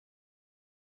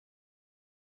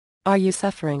Are you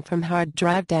suffering from hard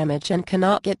drive damage and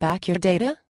cannot get back your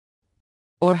data?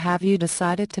 Or have you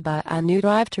decided to buy a new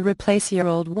drive to replace your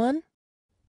old one?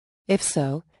 If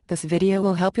so, this video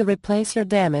will help you replace your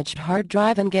damaged hard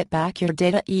drive and get back your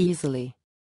data easily.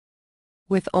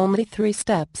 With only 3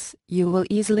 steps, you will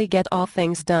easily get all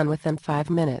things done within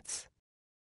 5 minutes.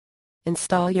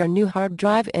 Install your new hard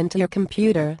drive into your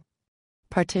computer.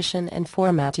 Partition and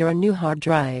format your new hard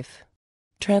drive.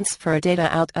 Transfer data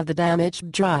out of the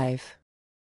damaged drive.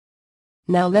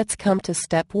 Now let's come to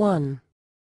step 1.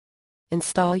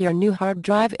 Install your new hard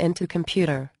drive into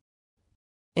computer.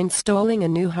 Installing a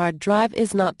new hard drive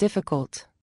is not difficult.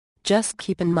 Just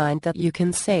keep in mind that you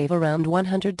can save around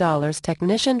 $100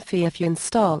 technician fee if you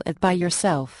install it by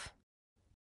yourself.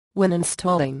 When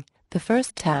installing, the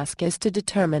first task is to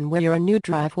determine where your new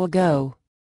drive will go.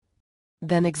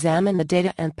 Then examine the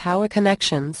data and power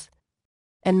connections,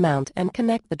 and mount and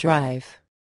connect the drive.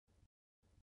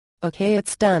 Okay,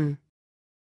 it's done.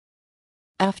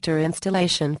 After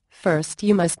installation, first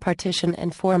you must partition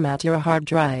and format your hard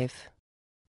drive.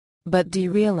 But do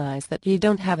you realize that you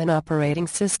don't have an operating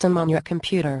system on your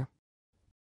computer?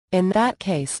 In that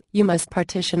case, you must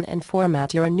partition and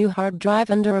format your new hard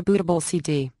drive under a bootable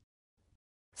CD.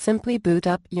 Simply boot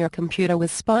up your computer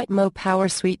with Spotmo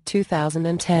PowerSuite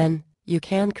 2010. You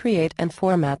can create and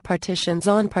format partitions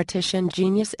on Partition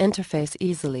Genius interface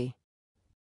easily.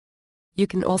 You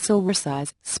can also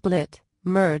resize, split,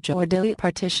 merge or delete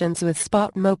partitions with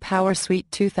Spotmo PowerSuite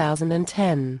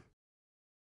 2010.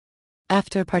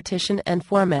 After partition and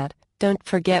format, don't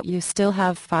forget you still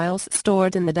have files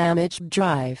stored in the damaged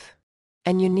drive,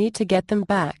 and you need to get them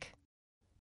back.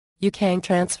 You can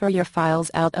transfer your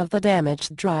files out of the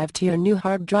damaged drive to your new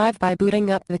hard drive by booting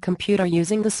up the computer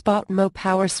using the Spotmo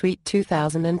PowerSuite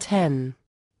 2010.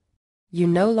 You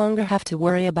no longer have to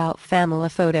worry about family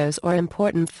photos or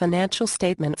important financial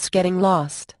statements getting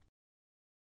lost.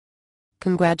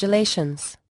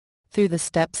 Congratulations! Through the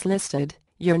steps listed,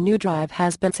 your new drive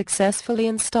has been successfully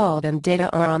installed and data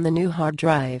are on the new hard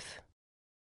drive.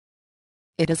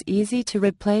 It is easy to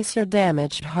replace your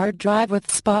damaged hard drive with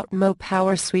Spotmo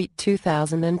PowerSuite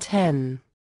 2010.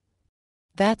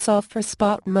 That's all for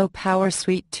Spotmo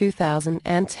PowerSuite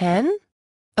 2010?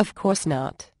 Of course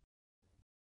not.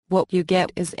 What you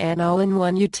get is an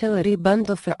all-in-one utility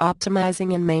bundle for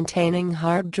optimizing and maintaining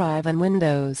hard drive and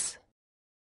Windows.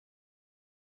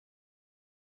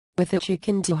 With it you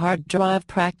can do hard drive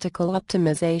practical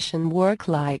optimization work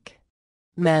like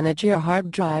manage your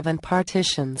hard drive and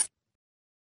partitions,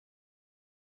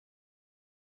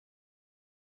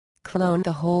 clone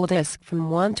the whole disk from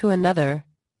one to another,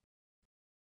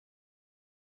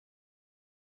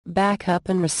 back up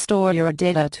and restore your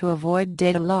data to avoid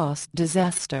data loss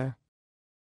disaster.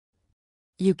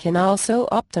 You can also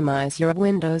optimize your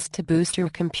Windows to boost your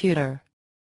computer,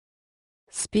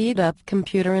 speed up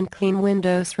computer and clean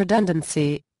Windows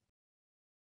redundancy,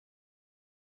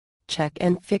 check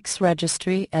and fix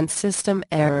registry and system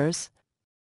errors,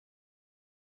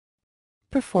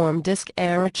 perform disk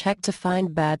error check to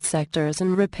find bad sectors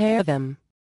and repair them.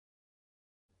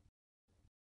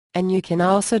 And you can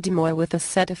also do more with a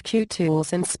set of Q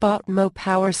tools in Spotmo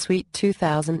PowerSuite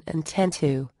 2010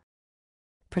 to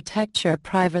protect your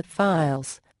private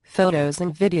files, photos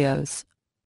and videos,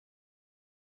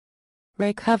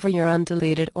 recover your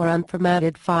undeleted or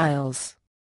unformatted files,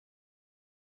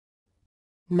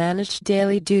 manage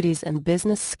daily duties and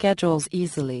business schedules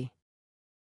easily.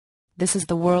 This is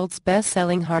the world's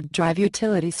best-selling hard drive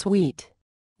utility suite.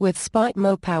 With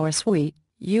Spotmo PowerSuite,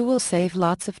 you will save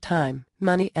lots of time,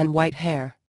 money and white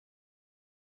hair.